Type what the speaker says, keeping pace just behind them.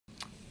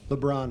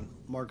LeBron,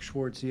 Mark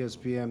Schwartz,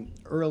 ESPN.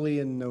 Early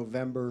in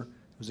November,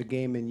 it was a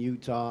game in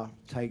Utah,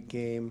 tight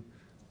game.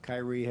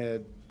 Kyrie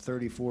had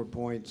 34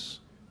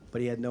 points,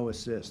 but he had no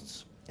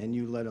assists. And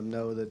you let him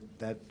know that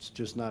that's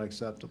just not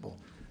acceptable.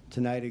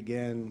 Tonight,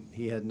 again,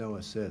 he had no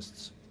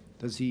assists.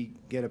 Does he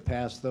get a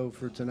pass, though,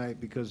 for tonight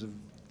because of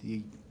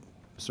the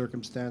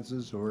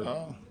circumstances? Or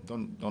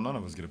don't none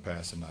of us get a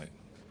pass tonight.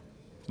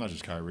 It's not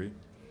just Kyrie.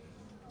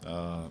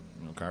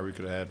 Kyrie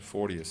could have had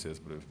 40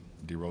 assists, but if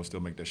D-Rose still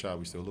make that shot,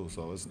 we still lose.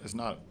 So it's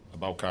not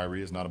about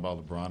Kyrie. It's not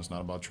about LeBron. It's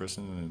not about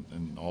Tristan,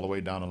 and all the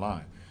way down the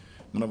line.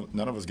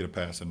 None of us get a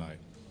pass tonight.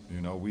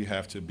 We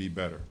have to be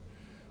better.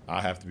 I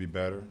have to be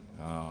better.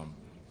 I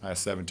had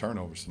 7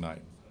 turnovers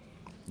tonight.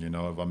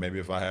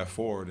 If I have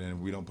 4,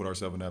 then we don't put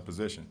ourselves in that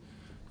position.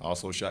 I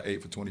also shot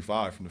 8 for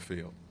 25 from the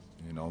field.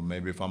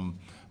 Maybe if I'm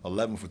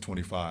 11 for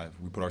 25,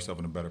 we put ourselves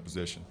in a better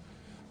position.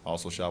 I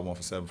also shot 1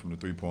 for 7 from the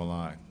three-point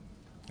line,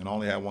 and I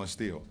only had 1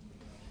 steal.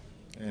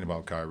 It ain't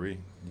about Kyrie.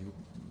 You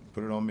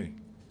put it on me.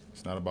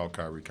 It's not about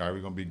Kyrie.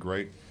 Kyrie gonna be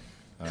great,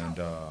 and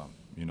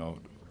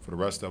for the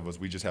rest of us,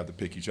 we just have to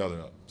pick each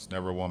other up. It's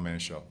never a one-man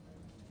show.